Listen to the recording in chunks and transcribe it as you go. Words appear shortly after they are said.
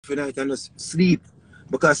for night and just sleep.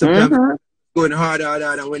 Because sometimes Mm-hmm. going hard,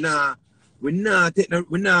 and we not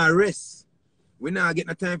rest. We not get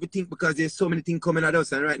no time to think because there's so many things coming at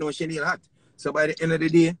us, and right now Shaneil hot. So by the end of the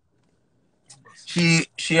day, she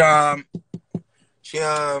she um she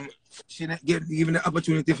she not get given the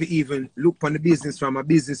opportunity to even look on the business from a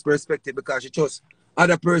business perspective because she trusts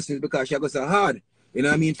other persons because she goes so hard. You know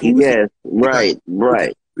what I mean? Focusing Yes, on right,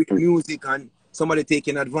 right. music and somebody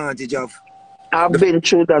taking advantage of I've the been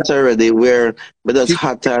through that already where me just she,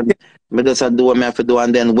 hot and me just do what me have to do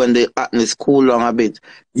and then when the hotness cool down a bit,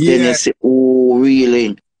 then you yeah, see oh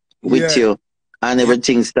really with yeah, you and yeah,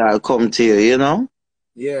 everything start come to you, you know?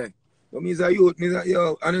 yeah. But me as a youth, me as a,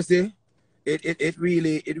 yo, honestly, it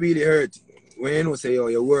really hurt when you know say yo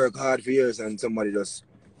you work hard for years and somebody just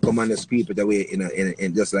come and just sweep it away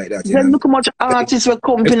in just like that, you Then know. look how much artists were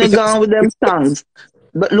company Especially, gone with them songs.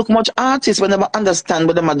 But look much artists when they understand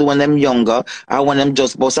what them are doing when them younger or when them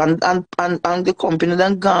just boss and the company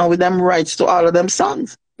then gone with them rights to all of them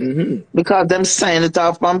songs. mm-hmm. Because them sign it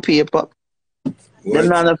off on paper. Them What?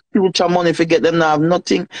 not have future money forget them not have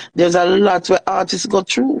nothing. There's a lot where artists go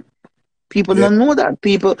through. People Yeah, don't know that.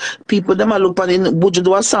 People them a look on in would you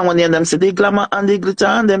do a song when they and them say the glamour and the glitter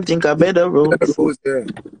and them think a better rose. rose there.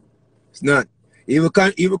 It's not. Even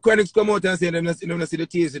critics come out and say them not see the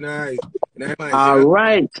tears in their eyes, you All know.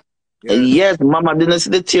 right. Yeah, Yes, mama didn't see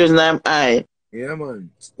the tears in her eye. yeah, man.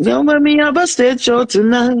 Don't let me have a stage show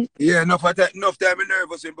tonight. Yeah, enough time I'm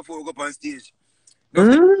nervous before we go up on stage. Enough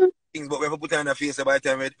time Mm, things, but we have to put on a face so by the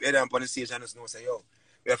time we're down on the stage and just know say yo,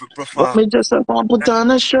 we have to but perform. me just want to put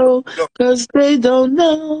on a show, Look, 'cause they don't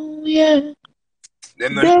know, yeah.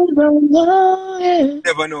 them They don't know, yeah.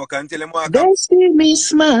 never know. Can tell them walk up. They see me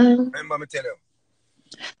smile. Remember me tell you.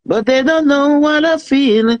 But they don't know what I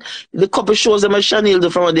feel. The couple shows them a Shaneil do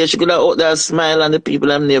from there. She could have out there smile and the people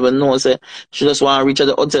them never know. Say she just want to reach at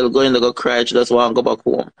the hotel, go in there, go cry. She just want to go back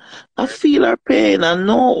home. I Right? feel her pain. I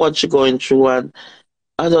know what she's going through, and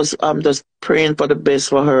I'm just praying for the best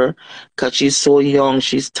for her, cause she's so young.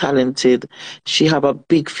 She's talented. She have a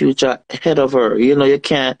big future ahead of her. You know, you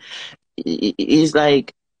can't. It's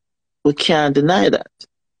like we can't deny that.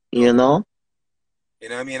 No. You know. You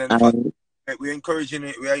know what I mean? And the fact And we're encouraging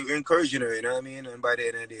it, we're encouraging her, you know what I mean? And by the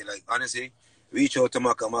end of the day, like honestly, reach out to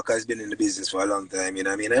Macka. Macka has been in the business for a long time, you know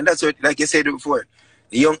what I mean? And that's what, like you said before,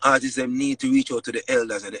 the young artists them need to reach out to the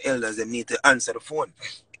elders, and the elders them need to answer the phone.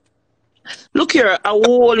 look here, a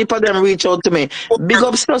whole heap of them reach out to me. Big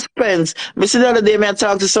up Suspense. Me see the other day me I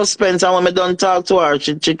talk to Suspense and when me done talk to her,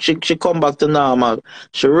 she come back to normal.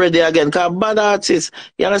 She ready again. Cause bad artists,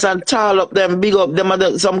 you understand, tall up them, big up them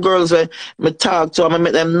other, some girls where me talk to and me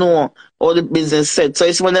make them know how the business set. So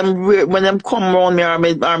it's when them come around me or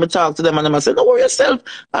me talk to them and them I say, don't worry yourself.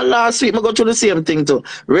 And last week me go through the same thing too.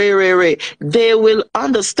 Ray. They will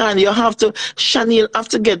understand. You have to Shaneil have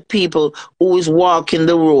to get people who is walking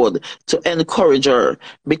the road to encourage her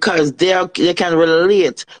because they can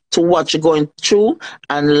relate to what you're going through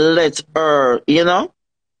and let her, you know,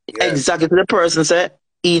 Yeah, exactly the person say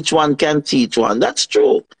each one can teach one. That's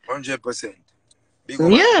true. 100%. Big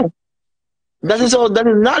woman. Yeah. And That she is all that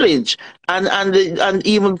is knowledge. And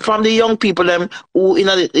even from the young people them who in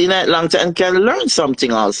a long time can learn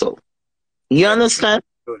something also. You yeah, understand?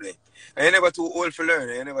 totally. And you're never too old for learn,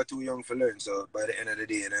 and you're never too young for learn. So by the end of the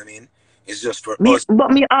day, you know what I mean? It's just for us.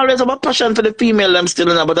 But me always have a passion for the female them still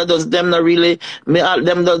now, but I just them not really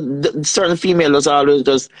them the certain females always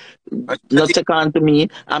just I not think take on to me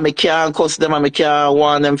and me can't cuss them and me can't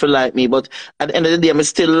want them for like me. But at the end of the day, I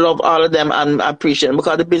still love all of them and appreciate them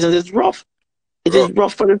because the business is rough. It is rough,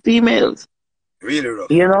 rough for the females, really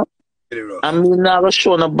you rough, know? really I rough. mean never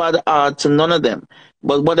show no bad art to none of them.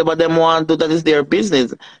 But whatever them want to do, that is their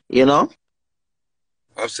business, you know?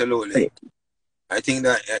 Absolutely. I think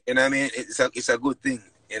that you know what I mean. It's a good thing,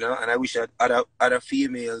 you know. And I wish that other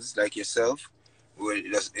females like yourself would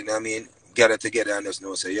just you know what I mean gather together and just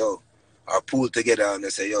know say yo, or pull together and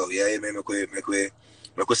just say yo, yeah, yeah, make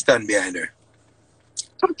we stand behind her.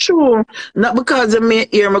 True. Not because they may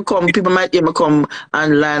hear me come, people might hear me come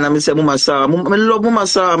online and me say, Mama Saw. I love Mama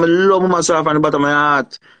Saw. I love Mama Saw from the bottom of my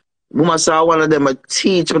heart. Mama Saw, one of them, I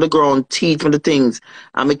teach me the ground, teach me the things.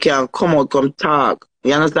 And me can come out, come talk.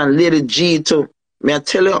 You understand? Lady G too. May I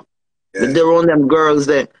tell you? Yeah, They run them girls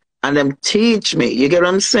there. And them teach me. You get what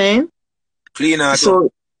I'm saying? clean out too. So,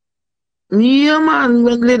 yeah, man,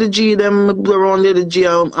 when Lady G, them go around Lady G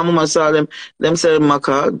and Mama Saw them say,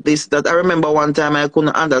 Macka, this, that. I remember one time I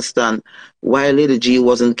couldn't understand why Lady G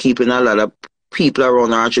wasn't keeping a lot of people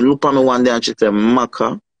around her. And she looked at me one day and she said,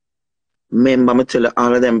 Macka, remember me tell you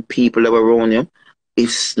all of them people that were around you.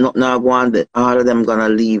 if not now go on, all of them gonna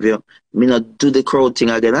leave you. Me not do the crowd thing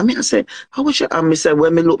again. I mean, I say, how wish and me say,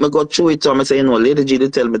 when me look, me go through it, so I say, you know, Lady G, they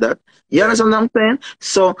tell me that. You understand what I'm saying?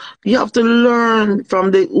 So you have to learn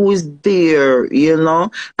from the who is there, you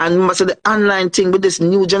know. And I say the online thing with this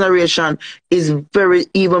new generation is very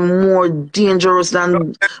even more dangerous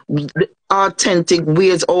than the authentic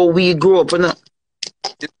ways how we grew up. You know?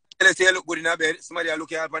 Let's say you look good in a bed. Somebody are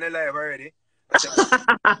looking up on the live already.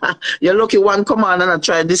 You're lucky one come on and I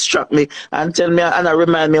try to distract me and tell me and I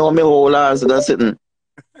remind me how my whole ass that's sitting.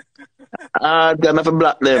 I'm have to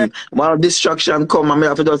block them. When distraction come and me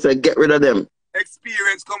have to just say get rid of them.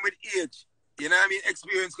 Experience come with age. You know what I mean?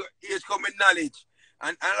 Age come with knowledge.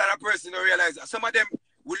 And a lot of person don't realize that. Some of them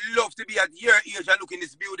would love to be at your age and looking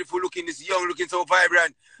this beautiful, looking this young, looking so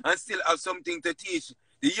vibrant, and still have something to teach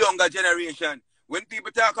the younger generation. When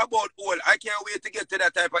people talk about old, I can't wait to get to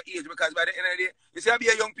that type of age because by the end of the day, you see, I be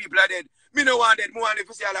a young people are dead. Me no want dead, more than if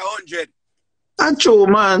you see all 100. That's true,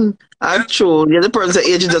 man. That's true. Yeah, the person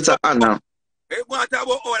age is just an honor. Hey, want to talk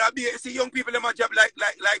about old, I be see young people in my job like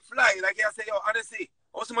fly. Like I say, yo, honestly,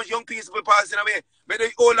 how so much young people passing away. But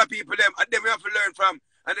the older people them, and then we have to learn from.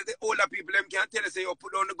 And if the older people them can tell us, say, yo,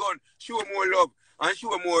 put down the gun, show more love, and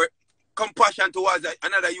show more compassion towards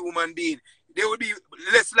another human being. There will be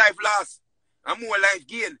less life lost and more life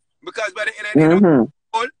gain. Because by the end of the day,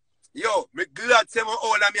 old, yo, me glad say I'm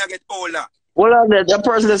older, me I get older. Well, the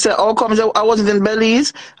person that said, "Oh, comes I wasn't in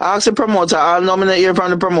Belize." I asked the promoter. I'll nominate you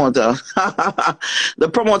from the promoter. The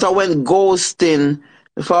promoter went ghosting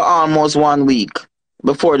for almost 1 week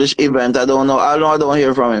before this event. I don't know. I don't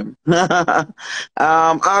hear from him.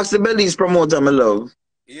 Ask the Belize promoter, my love.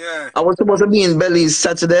 Yeah. I was supposed to be in Belize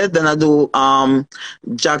Saturday, then I do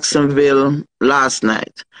Jacksonville last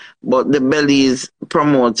night. But the Belize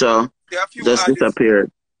promoter just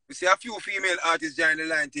disappeared. We see a few female artists join the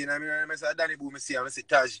line, you know what I mean? I say Danny Boom, I see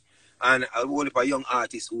Taj, and a whole heap of young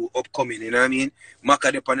artists who upcoming, you know what I mean?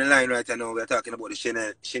 Macka up on the line right now, we're talking about the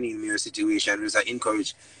shaneil Muir situation. We just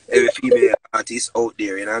encourage every female artist out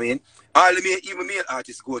there, you know what I mean? All the even male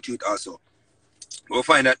artists go through it also. We'll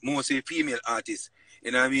find that mostly female artists,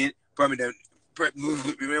 you know what I mean? Probably them,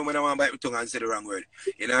 remember when I want to bite my tongue and say the wrong word.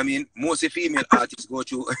 You know what I mean? Mostly female artists go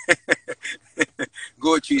through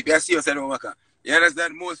go through it. I see you saying, Macka. You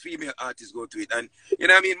understand? Most female artists go through it. And, you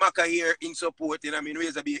know what I mean? Macka here in support, you know what I mean?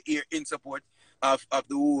 Razor be here in support of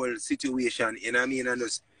the whole situation, you know what I mean? And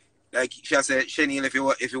just, like she said, Shaneil, if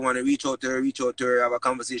you want to reach out to her, have a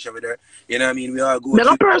conversation with her, you know what I mean? We all go through.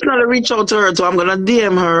 I'm personally reach out to her, so I'm going to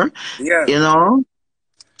DM her, you know?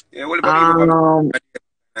 Yeah, well,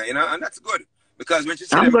 you know, and that's good. Because when she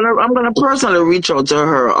said I'm gonna personally reach out to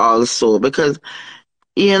her also because,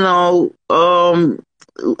 you know,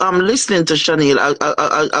 I'm listening to Shaneil.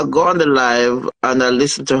 I go on the live and I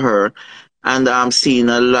listen to her, and I'm seeing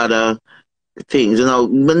a lot of things. You know,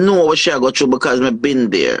 I know what she got through because I've been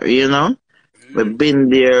there. You know, we've been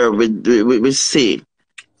there. We see,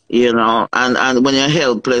 you know, and when you're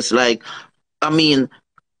helpless, like, I mean,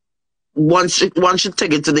 once she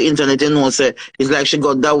take it to the internet, you know, say it's like she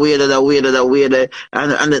got that way,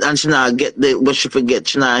 and she not get what she forget.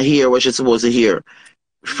 She not hear what she's supposed to hear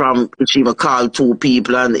from. She even call 2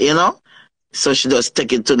 people, and you know, so she just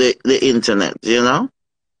take it to the internet, you know.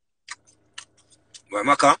 Well,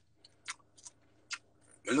 Macka,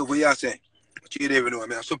 I love what you say. But you don't even know. I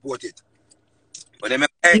mean, I support it. But then,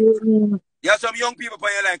 hey, you have some young people on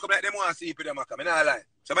your line. Come like them want to see you, Macka. I'm not lying.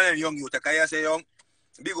 Some of them young youth. Can you say young?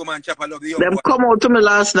 Big man chopper love the young them boy. Come out to me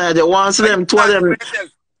last night. They want to see them, 2 of them.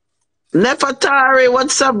 Nefertari,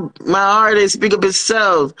 what's up? My artist, big up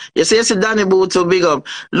yourself. You see Danny Boo to big up.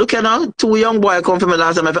 Look at now, 2 young boys come from me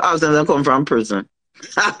last time. I asked them to come from prison.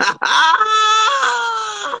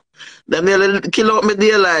 Them nearly kill out me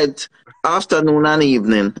daylight, afternoon and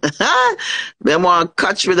evening. Them want to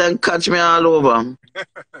catch me, then catch me all over.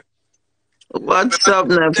 What's up,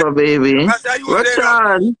 Nefer, baby? What's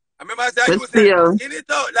on? I remember I said you said, in it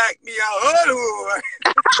out like me a whole.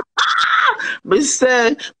 But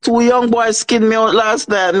said 2 young boys skinned me out last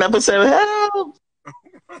night. Me said, help.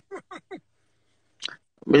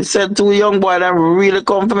 Me said 2 young boys that really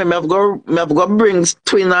come for me. Me have got bring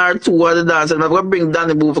twin or 2 of the dancers. Me have got bring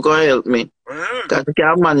Danny Boo to come help me. Because I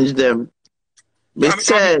can't manage them. Me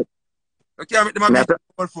said, me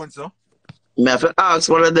have to ask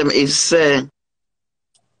one of them is say,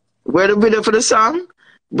 where the video for the song?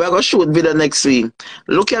 We're going to shoot video next week.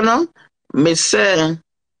 Look, you know, me say,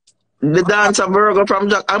 the dancer Virgo from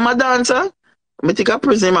Jack. I'm a dancer. I think a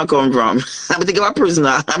prison I come from. I think I'm a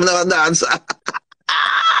prisoner. I'm not a dancer.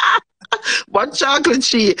 But chocolate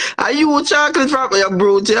she, are you chocolate from your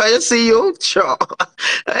brute? You see you? Sure.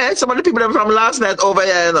 Hey, some of the people them from last night over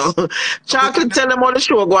here, you know. Chocolate, tell them how the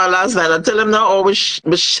show go on last night. I tell them now always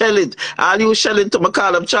shell it. All you shell it to me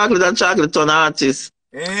call them chocolate and chocolate ton artist.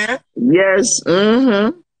 Eh? Yes,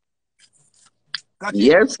 mm-hmm.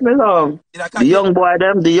 Yes, me love. The young boy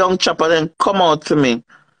them, the young chopper them come out to me.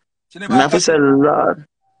 I have to say, Lord.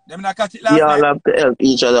 Them not catch it We last all night. have to help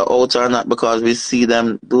each other out or not because we see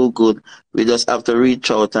them do good. We just have to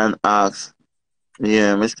reach out and ask.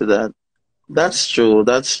 Yeah, Mr. Dad. That's true.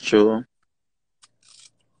 That's true.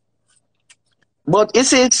 But you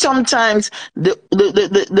see, sometimes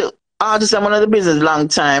the artists that want the business long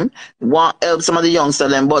time want help some of the youngsters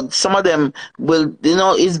them, but some of them will,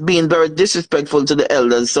 is being very disrespectful to the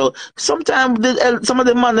elders. So sometimes some of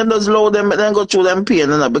the man them does low them, then go through them pain,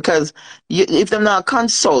 because if them not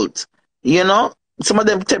consult, some of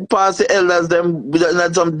them take past the elders them with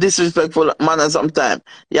some disrespectful manner. Sometimes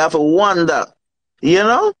you have to wonder,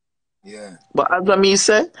 Yeah. But as me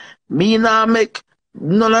say, me now make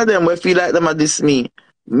none of them will feel like them at this me.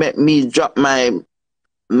 Make me drop my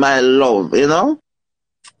love, The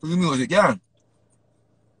music, yeah.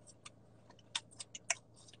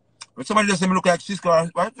 When somebody just say me look like Cisco, right?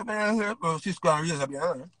 Cisco and Razor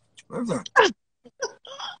behind. What's that?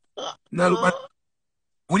 Now look, man.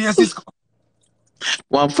 When you Cisco?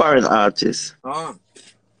 One foreign artist.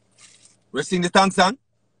 We sing the tank song?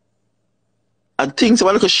 I think so.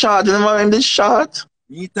 I look short, you know this short?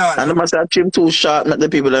 Me tall. And they must have him too short, not the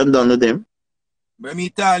people that done with him. But me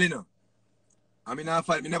tall, I mean, I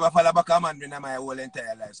never fall back a man in my whole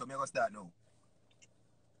entire life, so I'm going to start now.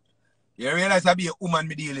 You realize I be a woman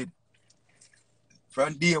me deal with.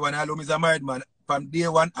 From day one, I love me as a married man. From day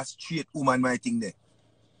one, a straight woman my thing there.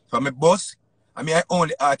 From my boss, I mean, I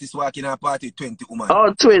only artist walking a party 20 woman.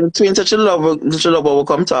 Oh, twin, such a love will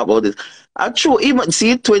come talk about this. True, even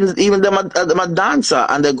see twins, even them a dancer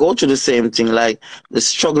and they go through the same thing. Like the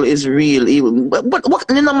struggle is real. Even but what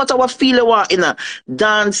no matter what feel you are in a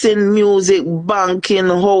dancing, music, banking,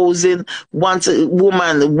 housing, once a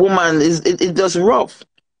woman is it just rough.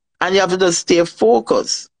 And you have to just stay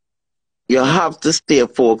focused. You have to stay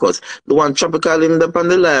focused. The one Tropical in up on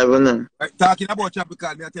the live, Right, talking about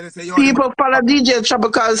Tropical, me I tell you say people follow DJ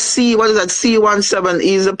Tropical C. What is that? C17.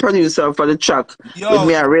 He's the producer for the track with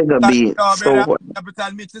me and Razor B. So what?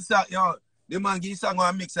 Tropical mix this up, the man give song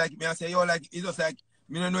one mix like me. I say like it's just like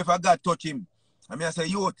me don't know if I got touch him. I mean I say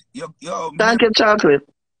yo. Thank you, Chocolate.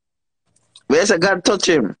 Where's a God touch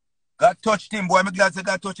him? God touched him, boy. I'm glad say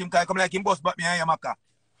God touch him because I come like him boss back me and Macka.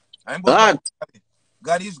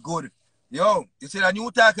 God is good. Yo, you see that new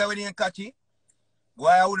talker when he ain't catchy? Boy,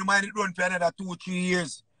 I wouldn't mind it run for another 2-3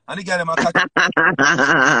 years. And the girl catchy.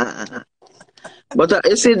 But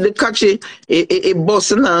you see, the catchy, it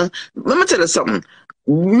busting now. Let me tell you something.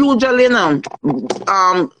 Usually now,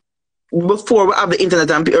 before we have the internet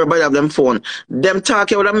and everybody have them phone, them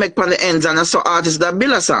talk you would make on the ends and I saw artists that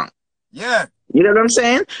build a song. Yeah. You know what I'm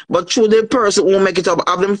saying? But through the person who make it up,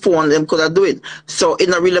 have them phone, them could have do it. So it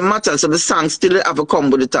don't really matter. So the song still have to come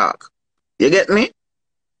with the talk. You get me?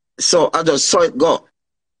 So I just saw it go.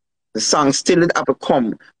 The song still have to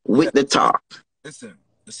come with the talk. Listen,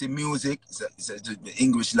 you see music, it's the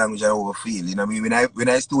English language I overfeel. You know what I mean? When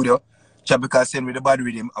I studio, Tropical send me the bad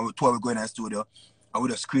rhythm, and we go in the studio, and we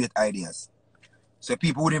just create ideas. So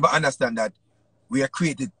people wouldn't even understand that we have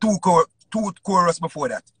created two chorus before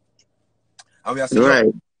that. And we are saying, right.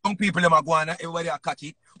 Young people them are going, everybody are catch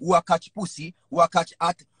it, who are catch pussy, who are catch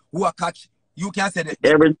at, who are catch, you can say that.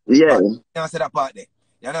 You can say that part there.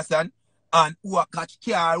 You understand? And who are catch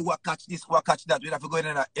car, who are catch this, who are catch that. We have to go in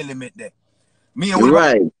that element there. Me and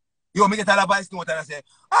right. You make it all a voice note and I say,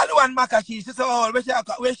 I don't want Macka, she said, oh, where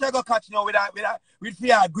should I go catch now with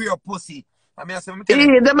fear agree or pussy? I mean, I say, them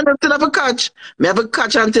still have a catch. Me have a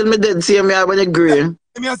catch until me dead see me when you agree.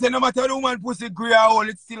 I say, no matter the woman pussy agree or all,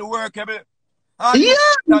 it's still workable. Yeah.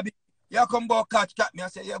 You come back catch me. I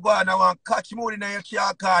say, you go on, I want catch more than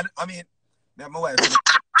your car. I mean, my wife.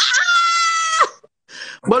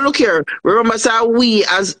 But look here, remember, so we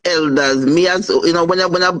as elders, me as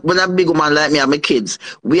when a big woman like me and my kids,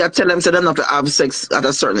 we are telling them so they not to have sex at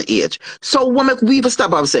a certain age. So what make we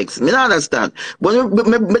stop have sex? Me not understand. When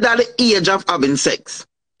me at the age of having sex.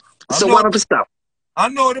 So what make we stop? I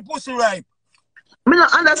know the pussy ripe. Me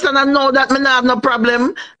not understand. I know that me not have no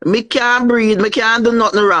problem. Me can't breathe. Me can't do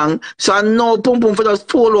nothing wrong. So I know pum pum for just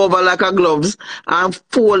fall over like a gloves and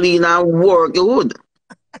fall in and work good.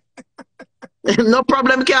 No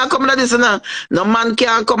problem can't come like this now. No man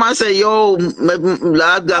can't come and say, yo,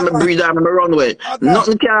 lad, me breathe and me run away.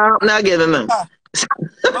 Nothing can happen again.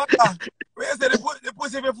 Macka, When you say the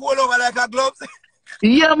pussy will fall over like a gloves?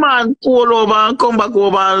 Yeah, man, fall over and come back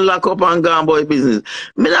over and lock up and go on boy business.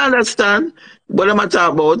 Me not understand what I'm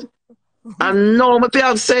talking about. And now me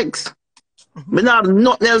have sex. Me not have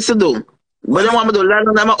nothing else to do. But then want me to lie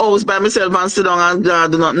down in my house by myself and sit down and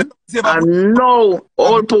do nothing. And now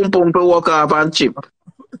all pum pum to walk off and chip.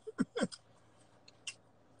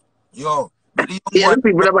 Yo, Yeah, the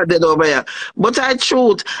people that dead over here. But I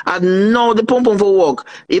truth, I know the pum pum for work.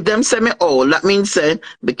 If them say me oh, that means say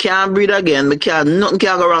me can't breathe again, me can't nothing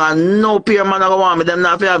can go wrong, and no peer man go want me, them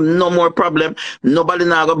not have no more problem. Nobody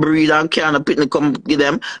not go breathe and can't pitney come give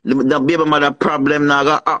them. The baby mother problem not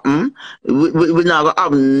go happen. We not go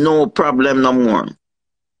have no problem no more.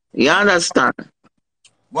 You understand?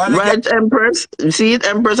 Right, Empress? You see it,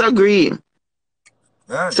 Empress agree.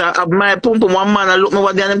 Right. So my pump one man I look me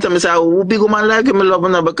what they tell me say who big woman like him love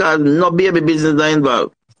her because no baby business are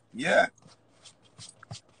involved. Yeah.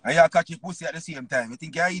 And you catch your pussy at the same time. You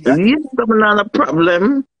think you're idiot? Yeah, but not a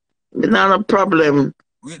problem. Not a problem.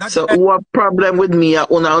 So what problem with me? I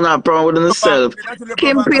not problem with myself.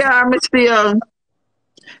 Kim Pierre, Mr.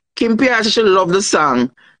 Kim Pierre should love the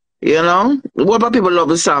song. You know? What about people love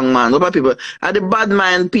the song, man? What about people? Are the bad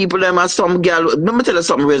mind people, them are some girl. Let me tell you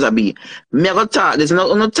something, Razor B. Me I go tag this.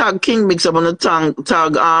 No tag King Mix Up, on the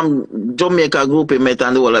tag Jamaica group in Met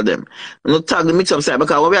and all of them. No tag the mix up side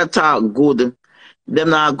because when we are tag good, them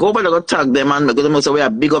now go over go tag them and go them say we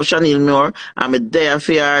are big up Shaneil Muir and me there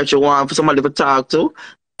for her. She want for somebody to talk to.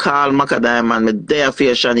 Call Macka Diamond, me there for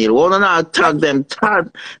Shaneil. Wanna not tag them,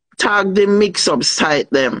 tag the mix up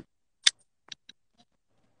site them.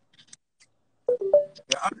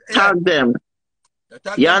 Tag them.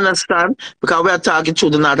 You understand? Because we are talking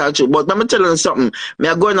truth and not talking truth. But let me tell you something. Me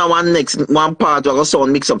are going on one part where I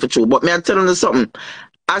sound mix up for truth. But me are telling you something.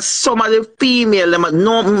 As some of the female, them,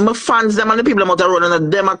 no, my fans, them and the people them out around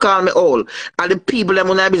and them call me all. And the people them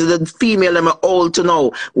when I visit the female them are old to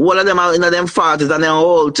know. All of them are in them 40s and they're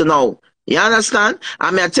old to know. You understand?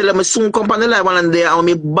 And me I tell them I soon come on the live one day and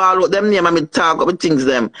me ball out them name and me talk about things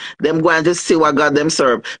them. Them going to see what God them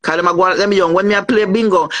serve. Cause them go them young when me I play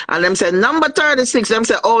bingo and them say number 36, them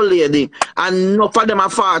say old lady. And enough of them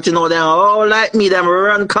are 40, you know, them all like me, them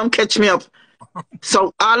run, come catch me up.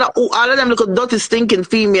 So all of them look dirty stinking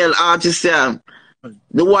female artists there.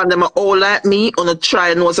 The one them are all like me on a try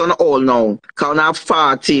and what's on all now. Cause I'm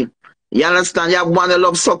 40. You understand? You have one that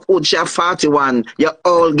love suck wood, she have 41. You're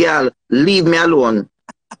old girl. Leave me alone.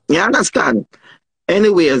 You understand?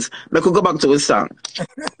 Anyways, I could go back to his song.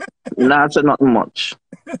 Not so not much.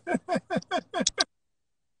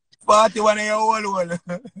 41 year old.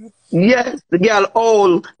 Yes, the girl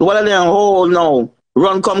old. The one of them old now.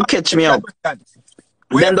 Run come catch me up.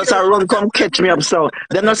 Them just a run come catch me up. So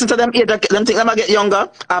them not to them age, them think them I get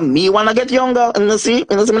younger. And me wanna get younger. And you see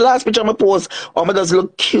my last picture of my post. Oh, me just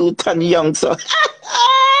look cute and young. So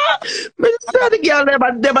me say the girl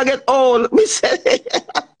never get old. Me say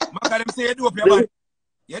Macka them say you do up your body.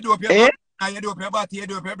 You do up your body. You do up your body. You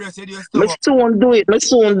do up your breast. You do your stomach. Me soon do it. Me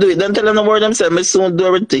soon do it. Don't tell them the word themselves. Me soon do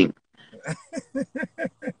everything.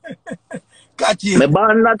 Got you. Me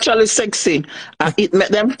born naturally sexy. And it make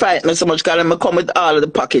them fight me so much because I come with all of the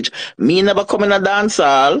package. Me never come in a dance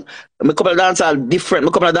hall. Me come in a dance hall different.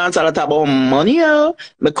 Me come in a dance hall that talk about money. Yeah.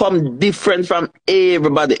 Me come different from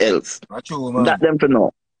everybody else. Not true, man. That them to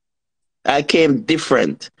know. I came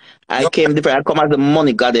different. I came different. I come as the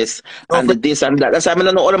money goddess and the this and that. That's why I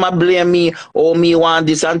don't know all of them blame me. Oh, me want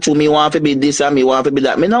this and two, me want to be this and me want to be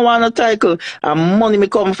that. Me no want a title. And money me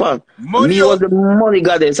come from. Money me was the money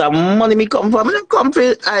goddess and money me come from. Me not come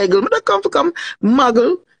for idle. Me not come for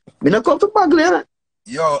muggle. Me not come for muggle. Yeah.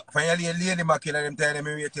 Yo, finally a lady Macka them tell them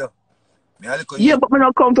me rate you. Yeah, but me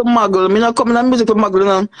not come for muggle. Me not come in music for muggle.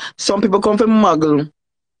 No. Some people come for muggle.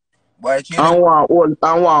 I want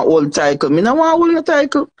old title. Me no want old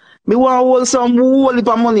title. Me want hold some whole heap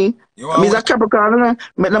of money. Me's a Capricorn, you know.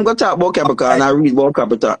 Make them go talk about Capricorn and read about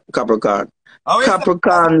Capricorn.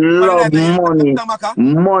 Capricorn love money.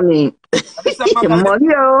 Money. Money,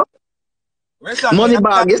 yo. Money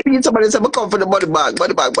bag. You see somebody say, come for the money bag.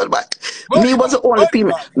 Money bag. Me was the only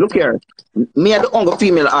female. Look here. Me are the only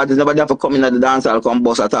female artist. Nobody have to come in at the dance hall, come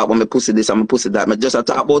bust a talk about me pussy this and me pussy that. Me just a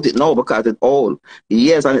talk about it now because it's all.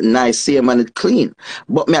 Yes, and it's nice, same and it's clean.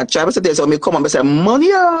 But me I try to say this, so me come and me say,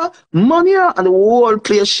 money, and the whole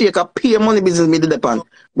place shake a pay money business me did upon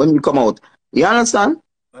when you come out. You understand?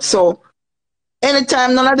 So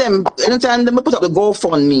anytime anytime they put up the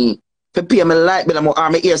GoFundMe for pay me light bill or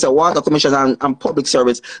my ears a water commission and public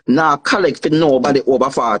service, now collect for nobody over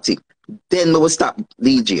 40. Then we will stop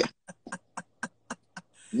DJ.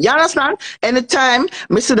 You understand? Anytime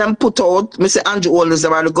me see them put out, me see Andrew Holness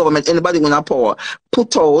around the government, anybody with a power,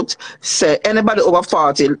 put out, say anybody over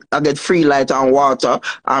 40 I get free light and water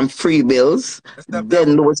and free bills, then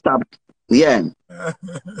they will stop. Yeah.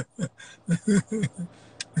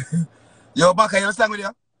 Yo, Macka, you sing with you?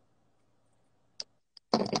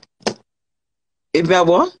 If you have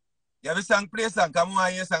what? You have a song, play a song, come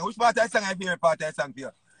on, you sing. Which part of the song I favorite part of the song for you?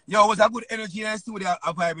 Yo, it was a good energy in the studio,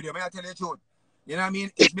 I vibe with you. May I tell you the truth? You know what I mean?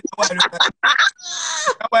 It's been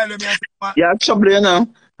a while with me. Yeah, trouble, you know.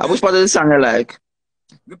 I wish part of the song I like.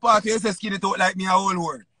 The part where you say skin it out like me a whole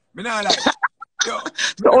word. Me not like. Yo.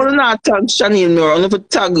 So only not tag Shaneil Muir, only for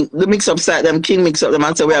tag the mix-up side, them king mix-up them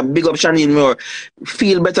and say we are big up Shaneil Muir.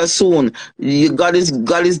 Feel better soon. God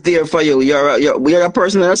is there for you. You're a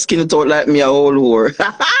person that skin it out like me a whole whore.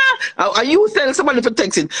 Are you telling somebody for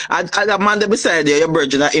text it? And a man that beside you, your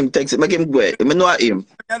virgin, him text it. Make him go. I know him.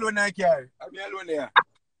 I'm alone there.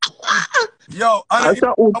 Yo, I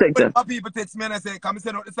saw who text it. People text me and I say, come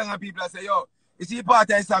send out the song and people I say, yo, you see part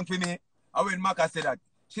of the song for me? And when Macka said that,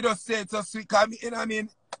 she just said so sweet, cause me, you know what I mean?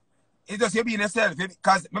 It's just you being yourself,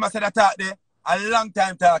 because remember I said I talk there, a long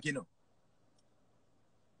time talk, you know.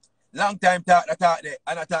 Long time talk there,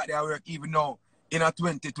 and I talk there I work even now in a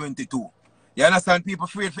 2022. You understand? People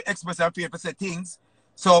afraid to express and afraid to say things.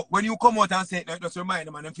 So when you come out and say it, just remind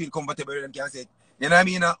them and them feel comfortable and can say it. You know what I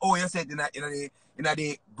mean? Oh, you said in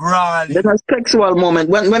the brawling. That's a sexual moment.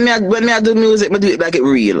 When me I do music, I do it like it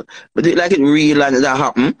real. I do it like it real and that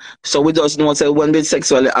happen. So we just know say when we're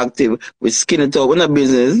sexually active, we skin it out. We're not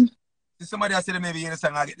business. Somebody has said maybe in the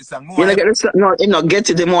song I get the song more. You know, get the song, no, you know, get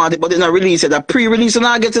it, they want it, but they not release it. A pre-release, you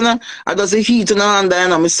know, get it, I just the heat in the hand, you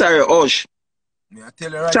know, I'm sorry, hush. Yeah, I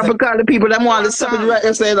tell you right. Chop call the people that want to stop it right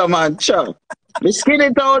yesterday, no, man. Chop. Me skin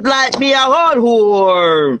it out like me a whole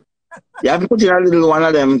whore. You have to put in a little one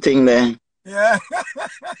of them thing there. Yeah.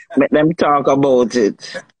 Make them talk about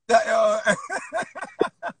it.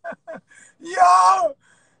 Yo,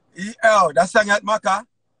 that song at Macka,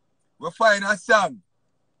 we find a song.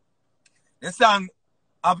 The song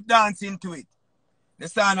of dancing to it. The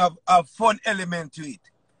song of fun element to it.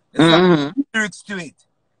 The song of lyrics to it.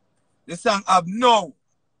 The song of no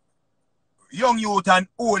young youth and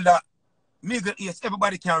older, middle age,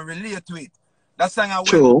 everybody can relate to it. That song I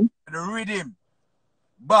True. The rhythm.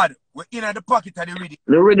 Bad. We're in at the pocket of the rhythm.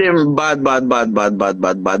 The rhythm bad.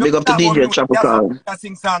 Big up to DJ Tropical. I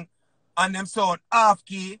sing song and them sound half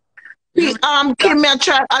key. Kim, me I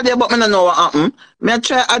try add there, but me don't know what happened. Me I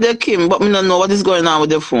try add there, Kim, but me don't know what is going on with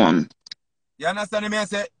the phone. You understand me? I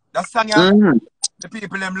say that song, the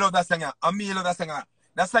people them love that song, and me love that song.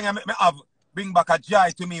 That song make me have bring back a joy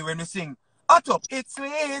to me when we sing. Hot up, it's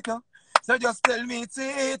sweet. So just tell me it's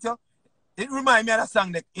sweet. It reminds me of that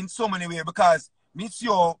song in so many ways because me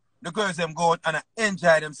sure the girls them go out and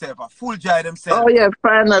enjoy themselves, full joy themselves. Oh yeah,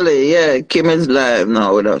 finally, yeah. Kim is live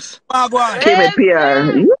now with us. Wagwan. Kim is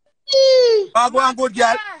PR. Wagwan, good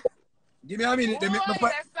girl. Give me a minute. That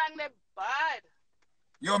song that bad.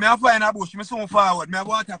 Yo, me a find a bush. Me soon forward. Me a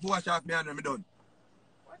water for wash off me and me done.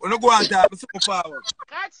 When you go on top, me soon forward.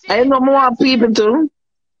 I know more people too.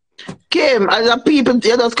 Kim, as a people,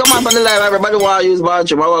 you just come up on the live. Everybody want to use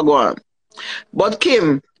bathroom. I want to go on. But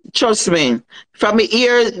Kim, trust me, from my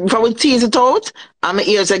ear, if I would tease it out, and my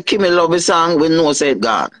ear said Kim love his song, we know say it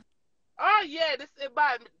gone. Oh yeah, this is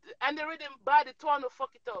bad. And the rhythm bad, the tone will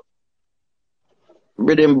fuck it up.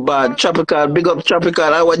 Rhythm bad, Tropical, big up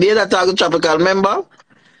Tropical. I was there that talk to Tropical, remember?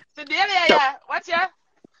 So there, yeah. What's ya?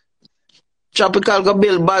 Tropical go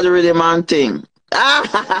build bad rhythm and thing. There,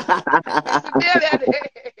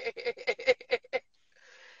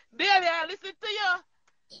 listen to you.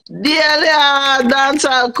 Delia,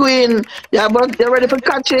 dancer queen. Yeah, but you ready for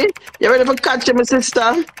catch it? You ready for catch it, my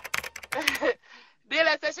sister?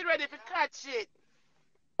 Delia said she's ready for catch it.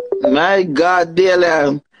 My God,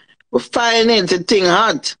 Delia. We're finding the thing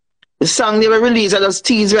hot. The song they were released, I just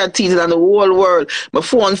tease on the whole world. My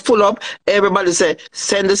phone full up. Everybody say,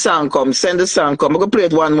 send the song come, send the song come. I'm going to play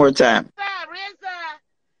it one more time.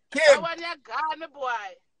 Kim. Boy.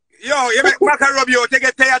 Yo, you make Macka rub you, take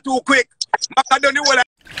it tired too quick. Macka done the whole